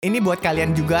Ini buat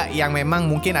kalian juga yang memang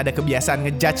mungkin ada kebiasaan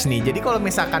ngejudge nih. Jadi kalau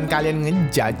misalkan kalian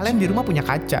ngejudge, kalian di rumah punya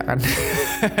kaca kan.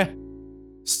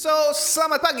 So,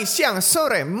 selamat pagi, siang,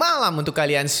 sore, malam untuk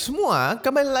kalian semua.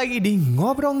 Kembali lagi di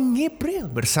Ngobrol Ngipril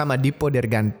bersama Dipo dari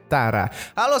Cara.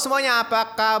 Halo semuanya, apa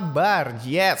kabar?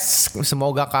 Yes,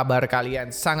 semoga kabar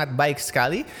kalian sangat baik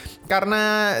sekali.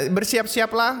 Karena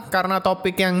bersiap-siaplah, karena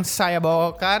topik yang saya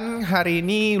bawakan hari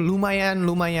ini lumayan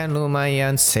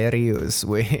serius.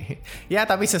 Weh. Ya,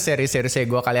 tapi seserius-seriusnya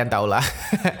gue, kalian tau lah.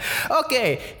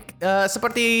 Oke.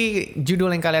 Seperti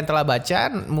judul yang kalian telah baca,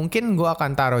 mungkin gue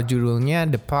akan taruh judulnya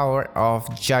The Power of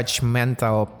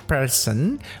Judgmental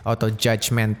Person atau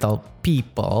Judgmental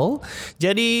People.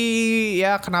 Jadi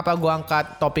ya kenapa gue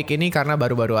angkat topik ini, karena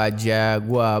baru-baru aja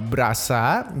gue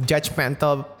berasa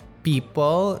judgmental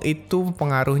people itu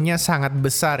pengaruhnya sangat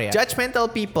besar ya. Judgmental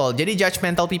people. Jadi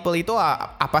judgmental people itu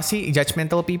apa sih?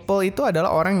 Judgmental people itu adalah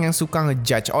orang yang suka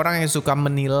ngejudge, orang yang suka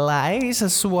menilai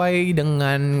sesuai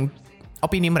dengan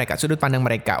opini mereka, sudut pandang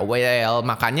mereka. Well,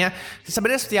 makanya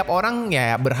sebenarnya setiap orang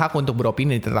ya berhak untuk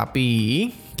beropini, tetapi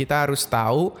kita harus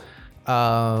tahu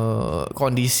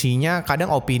kondisinya.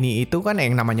 Kadang opini itu kan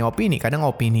yang namanya opini. Kadang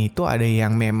opini itu ada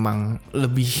yang memang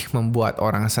lebih membuat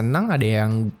orang senang, ada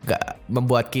yang gak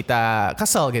membuat kita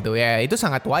kesel gitu ya. Itu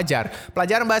sangat wajar.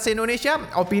 Pelajaran bahasa Indonesia,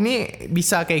 opini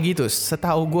bisa kayak gitu,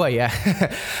 setahu gue ya.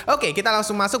 Oke, kita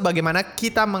langsung masuk bagaimana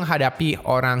kita menghadapi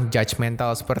orang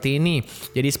judgmental seperti ini.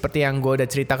 Jadi seperti yang gue udah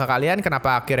cerita ke kalian,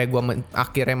 kenapa akhirnya gue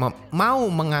mau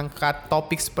mengangkat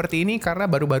topik seperti ini,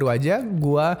 karena baru-baru aja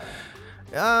gue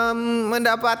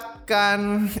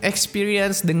mendapatkan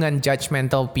experience dengan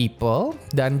judgmental people.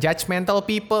 Dan judgmental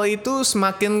people itu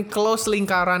semakin close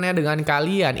lingkarannya dengan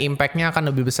kalian, impactnya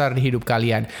akan lebih besar di hidup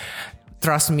kalian.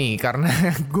 Trust me, karena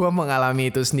gue mengalami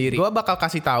itu sendiri. Gue bakal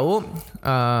kasih tahu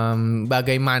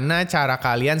bagaimana cara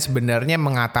kalian sebenarnya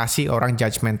mengatasi orang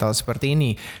judgmental seperti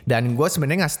ini. Dan gue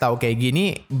sebenarnya ngasih tahu kayak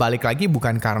gini, balik lagi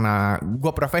bukan karena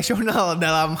gue profesional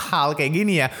dalam hal kayak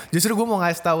gini ya. Justru gue mau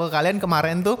ngasih tahu ke kalian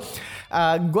kemarin tuh,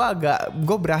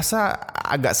 gue berasa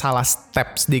agak salah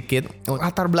step sedikit.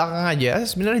 Latar belakang aja,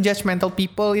 sebenarnya judgmental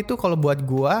people itu kalau buat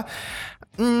gue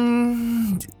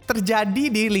terjadi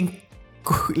di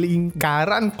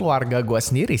lingkaran keluarga gue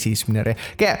sendiri sih sebenarnya.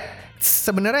 Kayak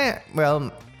sebenarnya,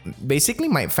 well, basically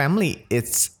my family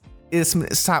is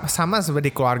sama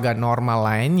seperti keluarga normal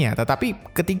lainnya.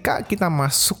 Tetapi ketika kita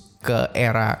masuk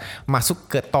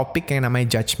ke topik yang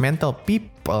namanya judgmental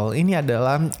people, ini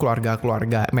adalah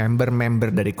keluarga-keluarga,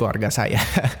 member dari keluarga saya.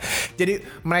 Jadi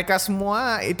mereka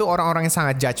semua itu orang-orang yang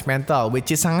sangat judgmental, which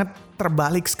is sangat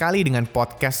terbalik sekali dengan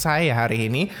podcast saya hari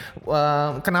ini.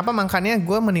 Kenapa? Makanya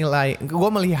gue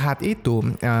melihat itu,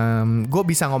 gue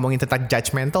bisa ngomongin tentang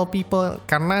judgmental people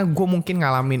karena gue mungkin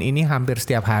ngalamin ini hampir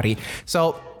setiap hari.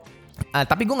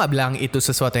 Tapi gue gak bilang itu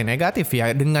sesuatu yang negatif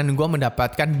ya. Dengan gue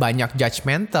mendapatkan banyak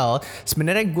judgmental,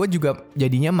 sebenarnya gue juga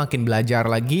jadinya makin belajar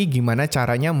lagi gimana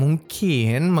caranya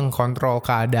mungkin mengkontrol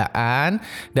keadaan.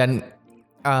 Dan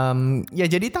ya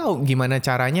jadi tahu gimana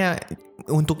caranya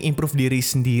untuk improve diri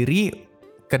sendiri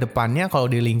ke depannya. Kalau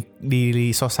di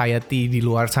society di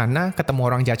luar sana ketemu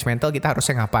orang judgmental, kita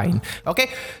harusnya ngapain? Oke,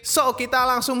 so kita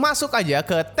langsung masuk aja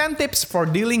ke 10 tips for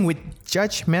dealing with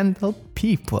judgmental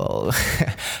people.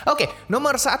 Oke,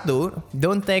 nomor 1,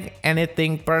 don't take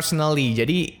anything personally.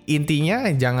 Jadi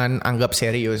intinya jangan anggap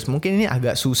serius. Mungkin ini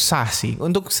agak susah sih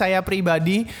untuk saya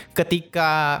pribadi.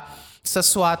 Ketika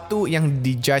sesuatu yang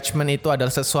di judgment itu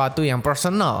adalah sesuatu yang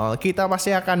personal, kita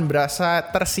pasti akan berasa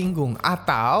tersinggung.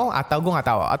 Atau gue gak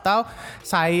tahu, atau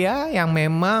saya yang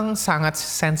memang sangat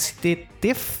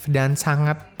sensitif dan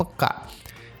sangat peka.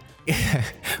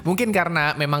 Mungkin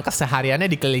karena memang kesehariannya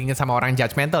dikelilingin sama orang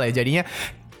judgmental ya, jadinya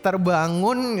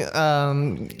terbangun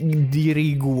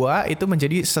diri gua itu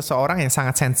menjadi seseorang yang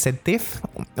sangat sensitif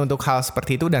untuk hal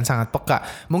seperti itu dan sangat peka.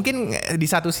 Mungkin di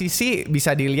satu sisi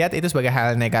bisa dilihat itu sebagai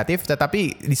hal negatif,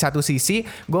 tetapi di satu sisi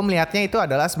gue melihatnya itu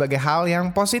adalah sebagai hal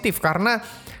yang positif, karena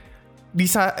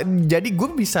jadi gue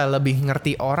bisa lebih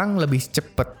ngerti orang lebih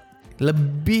cepet,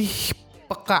 lebih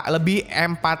peka, lebih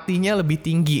empatinya lebih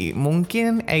tinggi.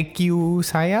 Mungkin EQ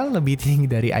saya lebih tinggi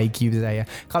dari IQ saya.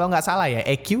 Kalau nggak salah ya,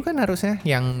 EQ kan harusnya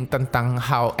yang tentang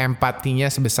how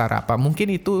empatinya sebesar apa.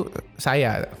 Mungkin itu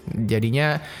saya.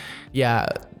 Jadinya ya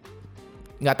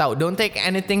nggak tahu. Don't take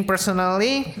anything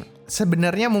personally.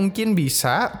 Sebenarnya mungkin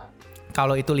bisa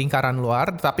kalau itu lingkaran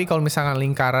luar. Tapi kalau misalkan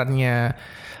lingkarannya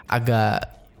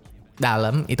agak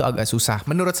dalam, itu agak susah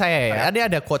menurut saya ya.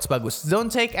 Ada quotes bagus. Don't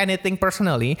take anything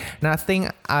personally. Nothing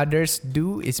others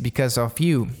do is because of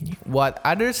you. What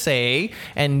others say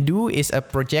and do is a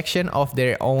projection of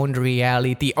their own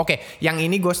reality. Oke, yang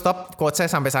ini gue stop quotes saya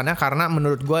sampai sana karena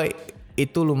menurut gue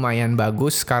itu lumayan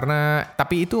bagus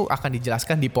tapi itu akan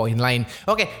dijelaskan di poin lain.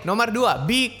 Oke, nomor 2,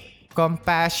 be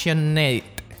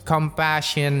compassionate.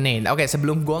 Oke,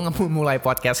 sebelum gue mulai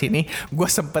podcast ini, gue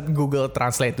sempet Google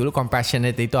Translate dulu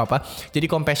compassionate itu apa. Jadi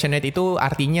compassionate itu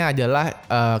artinya adalah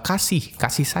kasih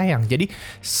sayang. Jadi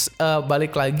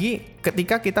balik lagi,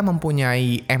 ketika kita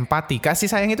mempunyai empati, kasih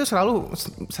sayang itu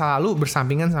selalu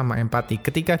bersampingan sama empati.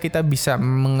 Ketika kita bisa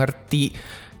mengerti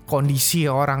kondisi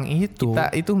orang itu,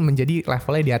 kita itu menjadi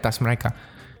levelnya di atas mereka.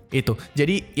 Itu.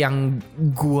 Jadi yang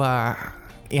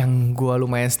gue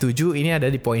lumayan setuju ini ada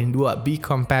di poin 2, be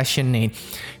compassionate.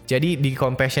 Jadi di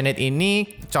compassionate ini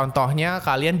contohnya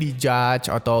kalian dijudge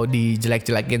atau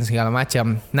dijelek-jelekin segala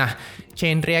macam. Nah,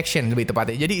 chain reaction lebih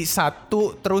tepatnya. Jadi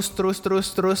satu terus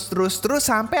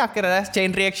sampai akhirnya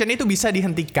chain reaction itu bisa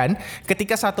dihentikan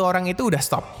ketika satu orang itu udah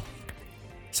stop.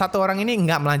 Satu orang ini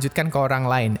nggak melanjutkan ke orang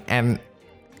lain. And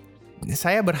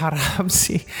saya berharap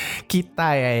sih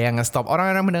kita yang nge-stop.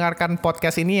 Orang-orang mendengarkan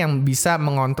podcast ini yang bisa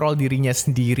mengontrol dirinya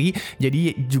sendiri.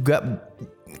 Jadi juga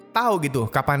tahu gitu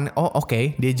kapan,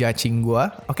 oke, dia judging gue.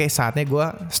 Oke, saatnya gue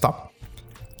stop.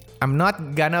 I'm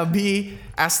not gonna be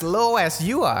as low as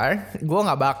you are.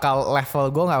 Level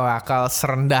gue gak bakal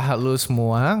serendah lu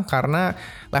semua. Karena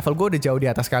level gue udah jauh di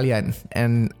atas kalian.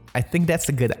 And I think that's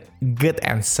a good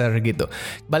answer gitu.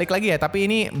 Balik lagi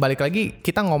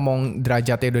kita ngomong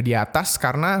derajatnya udah di atas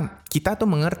karena kita tuh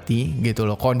mengerti gitu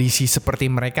loh kondisi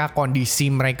seperti mereka, kondisi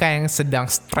mereka yang sedang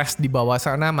stres di bawah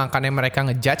sana, makanya mereka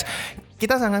ngejudge.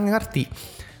 Kita sangat mengerti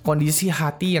kondisi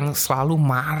hati yang selalu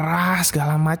marah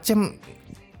segala macem.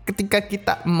 Ketika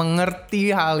kita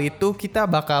mengerti hal itu, kita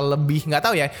bakal lebih, nggak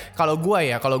tahu ya. Kalau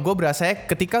gue berasa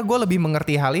ketika gue lebih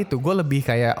mengerti hal itu, gue lebih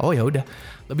kayak ya udah,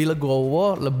 lebih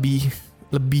legowo, lebih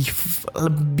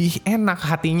enak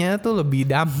hatinya tuh, lebih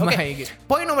damai. Gitu.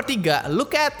 Poin nomor 3,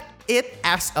 look at it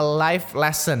as a life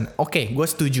lesson. Oke, gue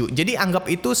setuju. Jadi anggap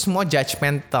itu semua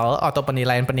judgmental atau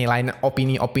penilaian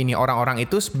opini orang-orang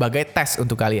itu sebagai tes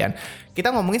untuk kalian. Kita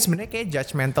ngomongin sebenarnya kayak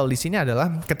judgmental di sini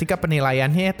adalah ketika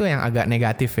penilaiannya itu yang agak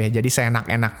negatif ya. Jadi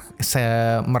seenak-enak,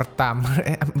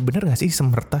 bener gak sih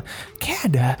semerta? Kayak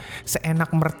ada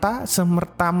seenak-merta,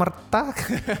 semerta-merta.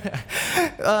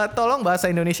 Tolong bahasa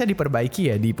Indonesia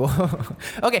diperbaiki ya, Dipo.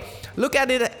 Oke, look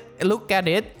at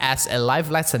it as a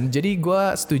life lesson. Jadi gue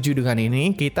setuju dengan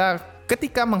ini. Kita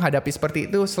ketika menghadapi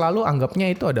seperti itu selalu anggapnya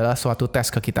itu adalah suatu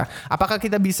tes ke kita. Apakah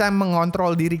kita bisa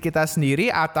mengontrol diri kita sendiri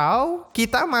atau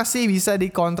kita masih bisa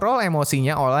dikontrol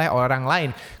emosinya oleh orang lain?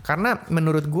 Karena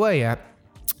menurut gue ya,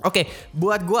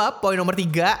 buat gue poin nomor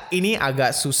 3 ini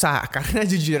agak susah. Karena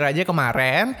jujur aja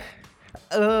kemarin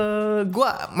gue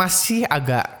masih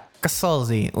agak kesel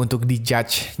sih untuk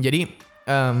dijudge. Jadi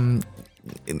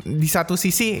di satu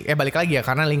sisi balik lagi ya,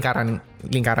 karena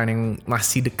lingkaran yang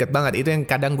masih deket banget itu yang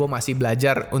kadang gue masih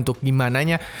belajar untuk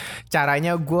gimananya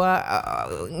caranya gue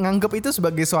nganggep itu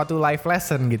sebagai suatu life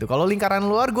lesson gitu. Kalau lingkaran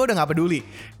luar gue udah nggak peduli,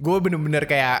 gue bener-bener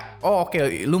kayak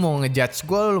lu mau ngejudge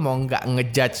gue, lu mau nggak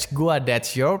ngejudge gue,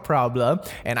 that's your problem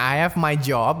and I have my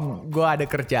job. Gue ada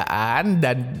kerjaan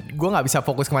dan gue nggak bisa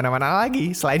fokus kemana-mana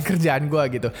lagi selain kerjaan gue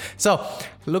gitu. So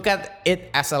look at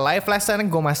it as a life lesson.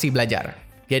 Gue masih belajar.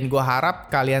 Dan gue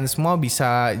harap kalian semua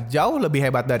bisa jauh lebih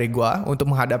hebat dari gue untuk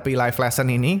menghadapi life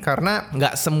lesson ini. Karena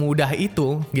gak semudah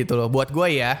itu gitu loh buat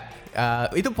gue ya.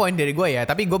 Itu poin dari gue ya.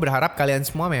 Tapi gue berharap kalian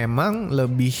semua memang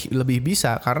lebih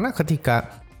bisa. Karena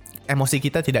ketika emosi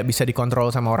kita tidak bisa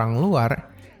dikontrol sama orang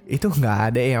luar, itu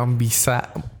gak ada yang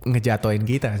bisa ngejatoin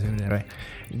kita sebenarnya.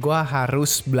 Gue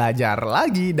harus belajar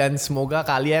lagi dan semoga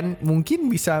kalian mungkin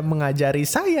bisa mengajari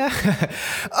saya.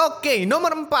 Oke,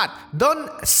 nomor 4. Don't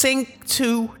sink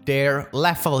to their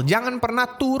level. Jangan pernah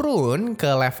turun ke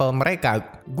level mereka.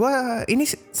 Ini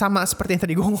sama seperti yang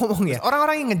tadi gue ngomong ya.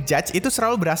 Orang-orang yang ngejudge itu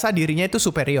selalu berasa dirinya itu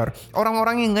superior.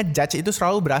 Orang-orang yang ngejudge itu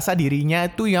selalu berasa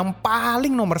dirinya itu yang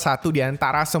paling nomor 1 di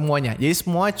antara semuanya. Jadi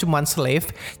semua cuman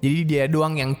slave. Jadi dia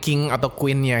doang yang king atau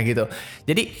queennya gitu.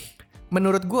 Jadi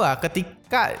menurut gue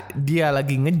ketika dia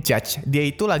lagi ngejudge, dia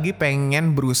itu lagi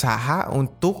pengen berusaha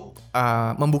untuk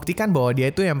membuktikan bahwa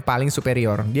dia itu yang paling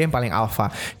superior, dia yang paling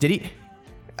alpha. Jadi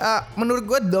menurut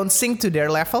gue don't sink to their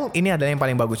level ini adalah yang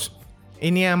paling bagus.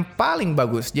 Ini yang paling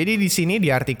bagus. Jadi di sini di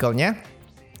artikelnya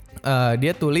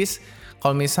dia tulis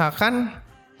kalau misalkan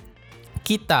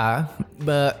kita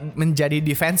menjadi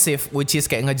defensif, which is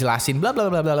kayak ngejelasin bla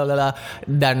bla bla bla bla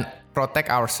dan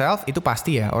protect ourselves, itu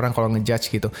pasti ya orang kalau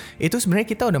ngejudge gitu. Itu sebenarnya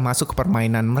kita udah masuk ke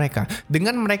permainan mereka.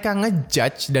 Dengan mereka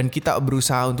ngejudge dan kita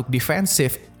berusaha untuk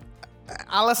defensif,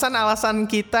 alasan-alasan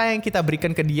kita yang kita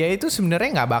berikan ke dia itu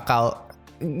sebenarnya nggak bakal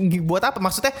buat apa.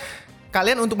 Maksudnya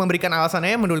kalian untuk memberikan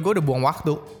alasannya menurut gue udah buang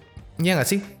waktu. Iya gak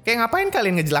sih? Kayak ngapain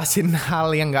kalian ngejelasin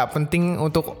hal yang gak penting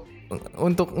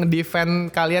untuk ngedefend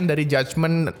kalian dari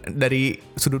judgement dari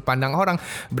sudut pandang orang.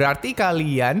 Berarti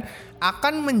kalian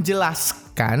akan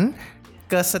menjelaskan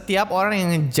ke setiap orang yang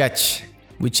ngejudge,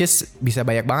 which is bisa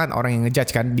banyak banget orang yang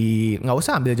ngejudge kan. Nggak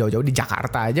usah ambil jauh-jauh, di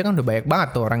Jakarta aja kan udah banyak banget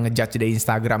tuh orang ngejudge di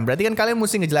Instagram. Berarti kan kalian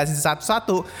mesti ngejelasin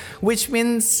satu-satu, which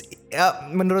means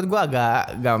menurut gue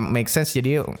agak gak make sense.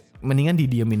 Jadi mendingan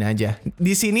didiemin aja.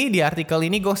 Di sini di artikel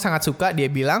ini gue sangat suka, dia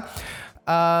bilang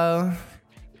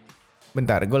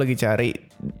bentar gue lagi cari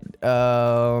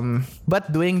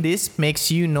but doing this makes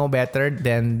you know better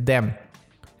than them.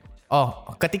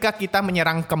 Ketika kita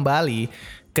menyerang kembali,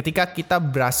 ketika kita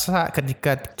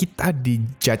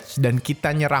dijudge dan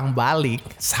kita nyerang balik,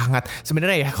 sangat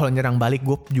sebenarnya ya, kalau nyerang balik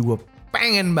gue juga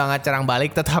pengen banget nyerang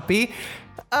balik, tetapi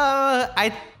I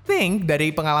think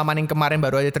dari pengalaman yang kemarin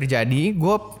baru aja terjadi,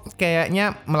 gue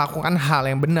kayaknya melakukan hal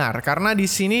yang benar. Karena di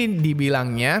sini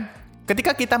dibilangnya,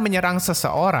 ketika kita menyerang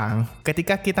seseorang,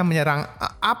 ketika kita menyerang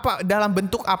dalam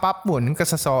bentuk apapun ke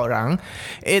seseorang,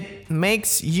 it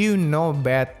makes you know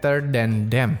better than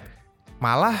them.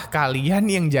 Malah kalian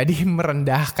yang jadi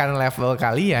merendahkan level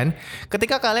kalian.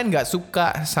 Ketika kalian gak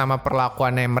suka sama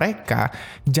perlakuannya mereka,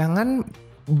 jangan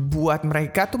buat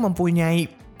mereka tuh mempunyai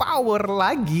power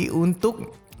lagi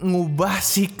untuk ngubah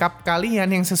sikap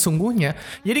kalian yang sesungguhnya.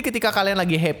 Jadi ketika kalian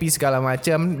lagi happy segala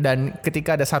macam, dan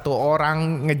ketika ada satu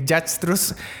orang ngejudge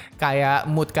terus kayak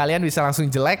mood kalian bisa langsung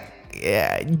jelek,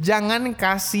 ya, jangan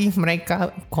kasih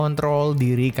mereka kontrol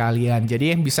diri kalian.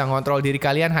 Jadi yang bisa kontrol diri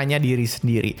kalian hanya diri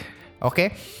sendiri. Oke?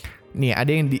 Nih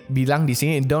ada yang bilang di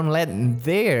sini, don't let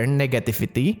their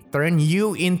negativity turn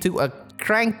you into a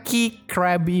cranky,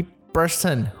 crabby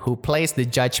person who plays the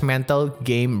judgmental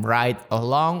game right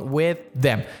along with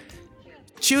them.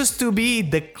 Choose to be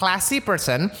the classy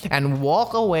person and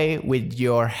walk away with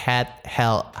your head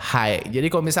held high. Jadi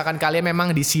kalau misalkan kalian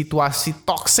memang di situasi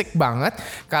toxic banget,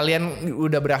 kalian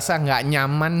udah berasa nggak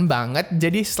nyaman banget,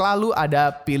 jadi selalu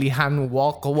ada pilihan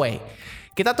walk away.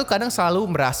 Kita tuh kadang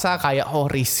selalu merasa kayak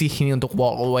risih ini untuk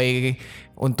walk away,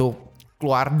 untuk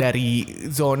keluar dari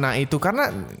zona itu. Karena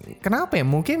kenapa ya?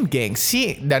 Mungkin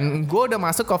gengsi, dan gue udah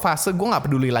masuk ke fase gue gak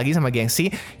peduli lagi sama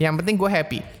gengsi, yang penting gue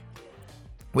happy.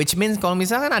 Which means kalau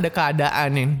misalkan ada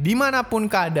keadaan yang dimanapun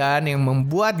keadaan yang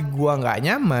membuat gue gak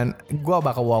nyaman, gue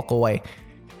bakal walk away.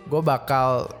 Gue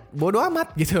bakal bodo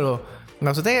amat gitu loh.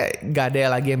 Maksudnya gak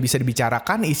ada lagi yang bisa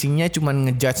dibicarakan, isinya cuma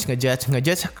ngejudge,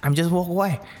 I'm just walk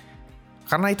away.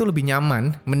 Karena itu lebih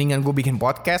nyaman. Mendingan gue bikin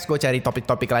podcast, gue cari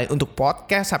topik-topik lain untuk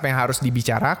podcast, apa yang harus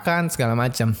dibicarakan segala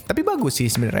macam. Tapi bagus sih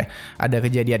sebenarnya ada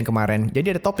kejadian kemarin,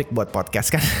 jadi ada topik buat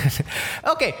podcast kan.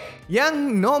 Oke, yang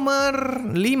nomor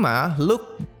 5,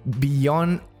 look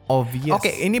beyond obvious.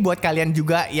 Oke, ini buat kalian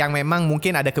juga yang memang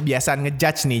mungkin ada kebiasaan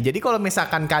ngejudge nih. Jadi kalau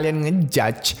misalkan kalian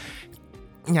ngejudge,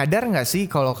 nyadar nggak sih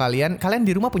kalau kalian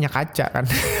di rumah punya kaca kan?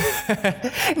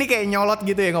 Ini kayak nyolot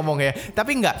gitu ya ngomongnya.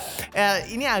 Tapi nggak,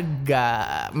 ini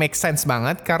agak make sense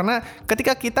banget, karena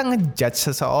ketika kita ngejudge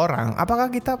seseorang,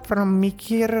 apakah kita pernah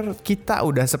mikir kita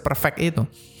udah seperfect itu?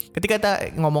 Ketika kita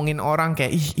ngomongin orang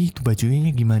kayak itu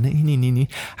bajunya gimana ini,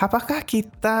 apakah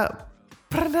kita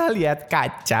pernah lihat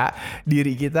kaca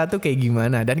diri kita tuh kayak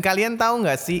gimana? Dan kalian tahu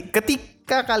nggak sih,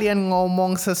 ketika kalian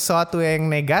ngomong sesuatu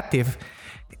yang negatif,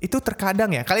 itu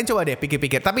terkadang ya, kalian coba deh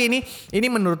pikir-pikir. Tapi ini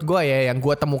menurut gue ya, yang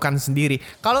gue temukan sendiri.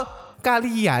 Kalau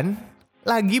kalian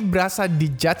lagi berasa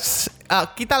dijudge,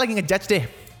 kita lagi ngejudge deh.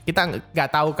 Kita nggak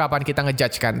tahu kapan kita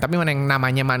ngejudge kan. Tapi yang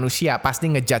namanya manusia pasti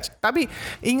ngejudge. Tapi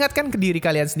ingatkan ke diri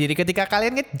kalian sendiri, ketika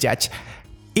kalian ngejudge,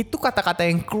 itu kata-kata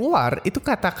yang keluar, itu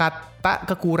kata-kata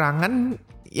kekurangan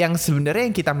yang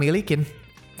sebenarnya yang kita milikin.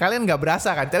 Kalian gak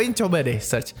berasa kan? Tapi coba deh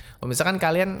search. Misalkan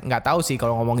kalian gak tahu sih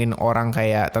kalau ngomongin orang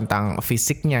kayak tentang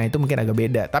fisiknya, itu mungkin agak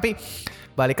beda. Tapi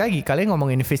balik lagi, kalian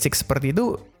ngomongin fisik seperti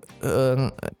itu,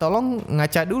 tolong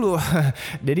ngaca dulu.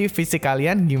 Jadi fisik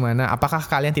kalian gimana? Apakah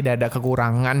kalian tidak ada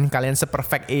kekurangan? Kalian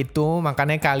seperfect itu,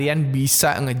 makanya kalian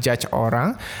bisa ngejudge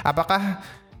orang? Apakah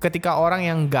ketika orang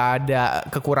yang gak ada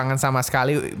kekurangan sama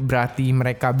sekali, berarti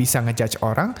mereka bisa ngejudge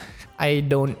orang? I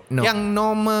don't know. Yang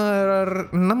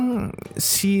nomor 6,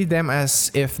 see them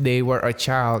as if they were a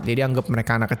child. Jadi anggap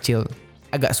mereka anak kecil.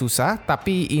 Agak susah,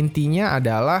 tapi intinya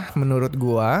adalah menurut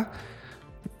gua,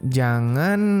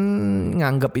 jangan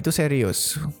nganggap itu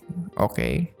serius.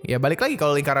 Oke. Ya balik lagi,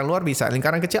 kalau lingkaran luar bisa.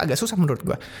 Lingkaran kecil agak susah menurut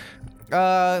gua.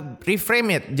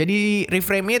 Reframe it. Jadi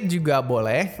reframe it juga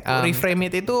boleh. Reframe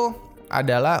it itu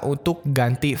adalah untuk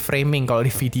ganti framing. Kalau di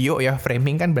video ya,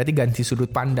 framing kan berarti ganti sudut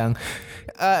pandang.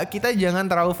 Kita jangan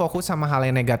terlalu fokus sama hal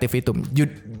yang negatif itu.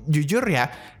 Jujur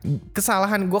ya,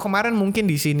 kesalahan gue kemarin mungkin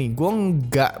di sini. Gue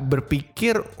nggak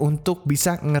berpikir untuk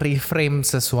bisa nge-reframe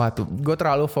sesuatu. Gue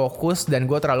terlalu fokus dan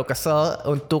gue terlalu kesel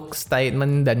untuk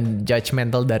statement dan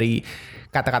judgmental dari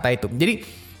kata-kata itu.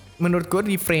 Jadi menurut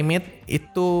gue reframe it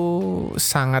itu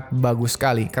sangat bagus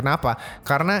sekali. Kenapa?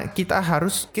 Karena kita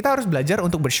harus belajar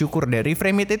untuk bersyukur. Dari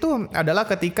reframe it itu adalah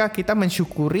ketika kita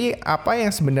mensyukuri apa yang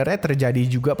sebenarnya terjadi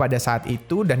juga pada saat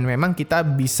itu dan memang kita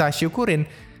bisa syukurin.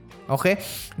 Oke?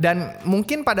 Dan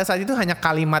mungkin pada saat itu hanya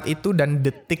kalimat itu dan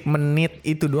detik menit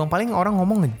itu doang. Paling orang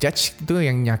ngomong ngejudge itu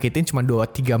yang nyakitin cuma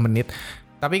 2-3 menit.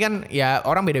 Tapi kan ya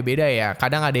orang beda-beda ya.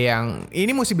 Kadang ada yang ini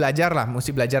mesti belajar lah.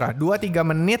 2-3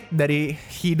 menit dari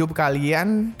hidup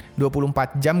kalian,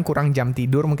 24 jam kurang jam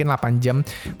tidur mungkin 8 jam.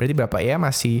 Berarti berapa ya?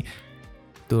 Masih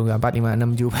 4, 5,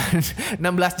 6, 7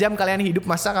 16 jam kalian hidup.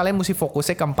 Masa kalian mesti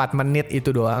fokusnya ke 4 menit itu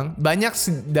doang? Banyak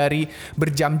dari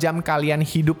berjam-jam kalian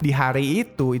hidup di hari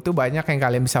itu banyak yang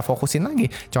kalian bisa fokusin lagi.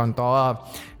 Contoh,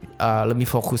 lebih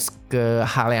fokus ke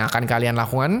hal yang akan kalian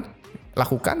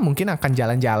lakukan, mungkin akan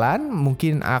jalan-jalan,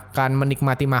 mungkin akan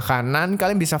menikmati makanan,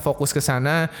 kalian bisa fokus ke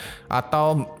sana.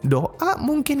 Atau doa,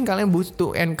 mungkin kalian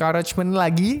butuh encouragement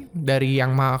lagi dari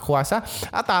Yang Maha Kuasa.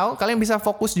 Atau kalian bisa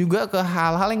fokus juga ke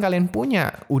hal-hal yang kalian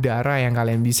punya, udara yang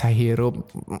kalian bisa hirup,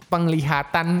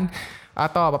 penglihatan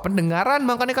atau pendengaran.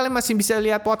 Makanya kalian masih bisa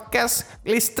lihat podcast.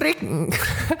 Listrik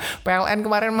PLN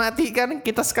kemarin mati kan,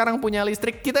 kita sekarang punya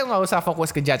listrik. Kita nggak usah fokus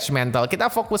ke judgmental,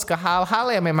 kita fokus ke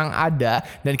hal-hal yang memang ada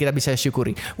dan kita bisa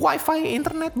syukuri. Wifi,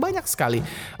 internet banyak sekali.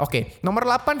 Oke, nomor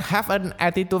 8, have an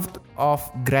attitude of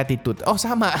gratitude. Oh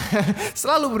sama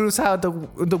selalu berusaha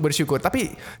untuk bersyukur.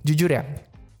 Tapi jujur ya,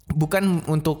 bukan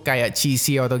untuk kayak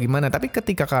cheesy atau gimana, tapi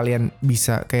ketika kalian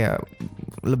bisa kayak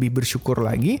lebih bersyukur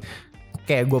lagi,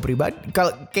 kayak gue pribadi,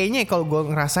 kalau gue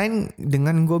ngerasain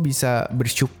dengan gue bisa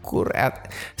bersyukur,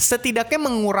 setidaknya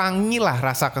mengurangi lah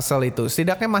rasa kesel itu.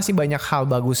 Setidaknya masih banyak hal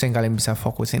bagus yang kalian bisa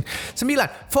fokusin.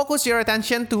 9, focus your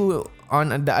attention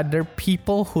on the other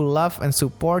people who love and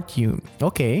support you.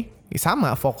 Oke.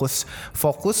 Sama, fokus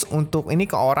untuk ini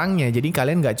ke orangnya. Jadi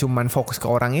kalian gak cuman fokus ke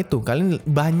orang itu, kalian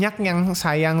banyak yang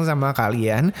sayang sama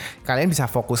kalian bisa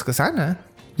fokus ke sana.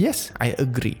 Yes, I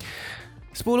agree.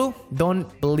 10, don't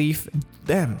believe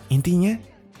them. Intinya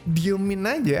diemin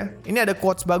aja. Ini ada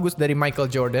quotes bagus dari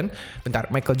Michael Jordan. Bentar,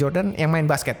 Michael Jordan yang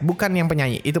main basket, bukan yang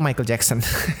penyanyi, itu Michael Jackson.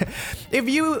 If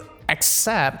you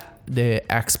accept the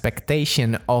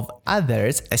expectation of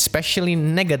others, especially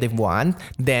negative one,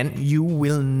 then you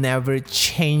will never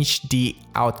change the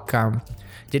outcome.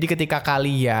 Jadi ketika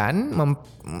kalian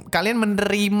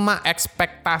menerima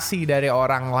ekspektasi dari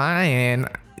orang lain,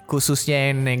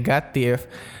 khususnya yang negatif,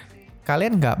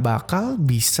 kalian gak bakal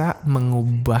bisa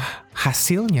mengubah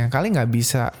hasilnya. Kalian gak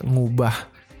bisa ngubah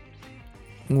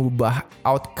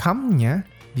outcome-nya.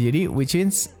 Jadi which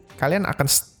means kalian akan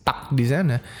stuck di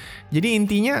sana. Jadi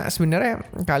intinya sebenarnya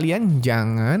kalian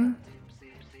jangan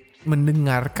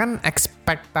mendengarkan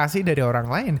ekspektasi dari orang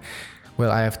lain.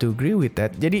 Well, I have to agree with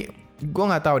that. Jadi gue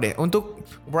gak tahu deh. Untuk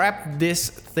wrap these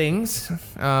things,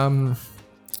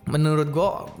 menurut gue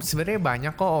sebenarnya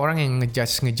banyak kok orang yang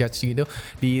ngejudge gitu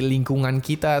di lingkungan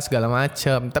kita segala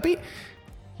macam. Tapi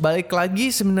balik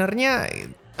lagi sebenarnya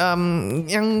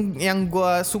yang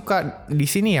gue suka di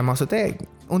sini ya, maksudnya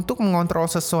untuk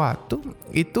mengontrol sesuatu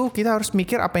itu kita harus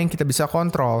mikir apa yang kita bisa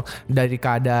kontrol dari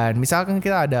keadaan. Misalkan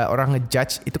kita ada orang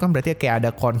ngejudge, itu kan berarti kayak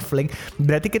ada konflik.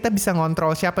 Berarti kita bisa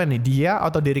ngontrol siapa nih, dia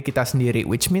atau diri kita sendiri,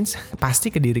 which means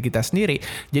pasti ke diri kita sendiri.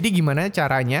 Jadi gimana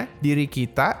caranya diri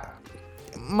kita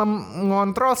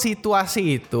mengontrol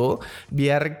situasi itu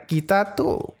biar kita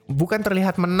tuh bukan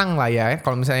terlihat menang lah ya.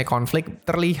 Kalau misalnya konflik,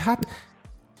 terlihat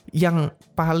yang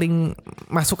paling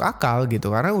masuk akal gitu.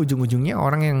 Karena ujung-ujungnya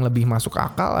orang yang lebih masuk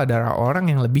akal adalah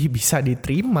orang yang lebih bisa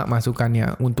diterima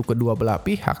masukannya untuk kedua belah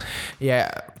pihak.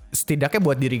 Ya setidaknya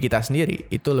buat diri kita sendiri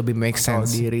itu lebih make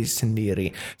sense. Diri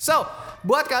sendiri. So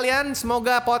buat kalian,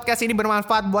 semoga podcast ini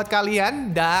bermanfaat buat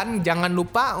kalian. Dan jangan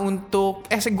lupa untuk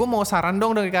gue mau saran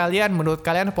dong dari kalian. Menurut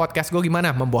kalian podcast gue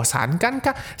gimana? Membosankan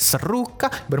kah? Seru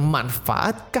kah?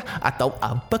 Bermanfaat kah? Atau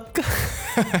apakah?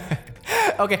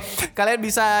 Oke, kalian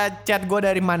bisa chat gue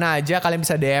dari mana aja. Kalian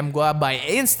bisa DM gue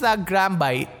by Instagram,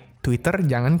 by Twitter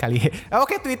jangan kali.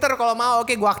 Oke, Twitter kalau mau.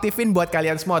 Oke, gue aktifin buat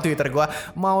kalian semua Twitter gue.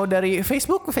 Mau dari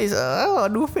Facebook,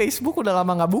 Facebook udah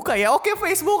lama nggak buka ya. Oke,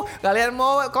 Facebook. Kalian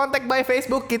mau kontak by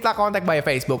Facebook, kita kontak by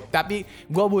Facebook. Tapi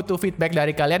gue butuh feedback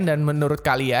dari kalian, dan menurut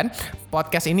kalian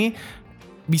podcast ini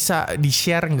bisa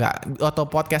di-share nggak? Atau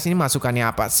podcast ini masukannya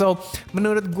apa? So,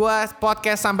 menurut gue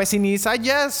podcast sampai sini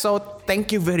saja. So,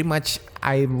 thank you very much.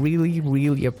 I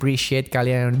really appreciate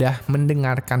kalian yang udah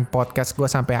mendengarkan podcast gue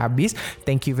sampai habis.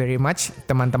 Thank you very much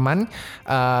teman-teman.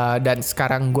 Dan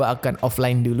sekarang gue akan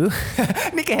offline dulu.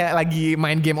 Ini kayak lagi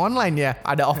main game online ya.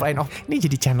 Ada offline Ini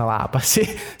jadi channel apa sih?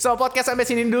 So podcast sampai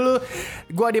sini dulu.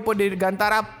 Gue Depo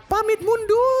Dirgantara pamit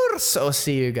mundur. So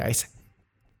see you guys.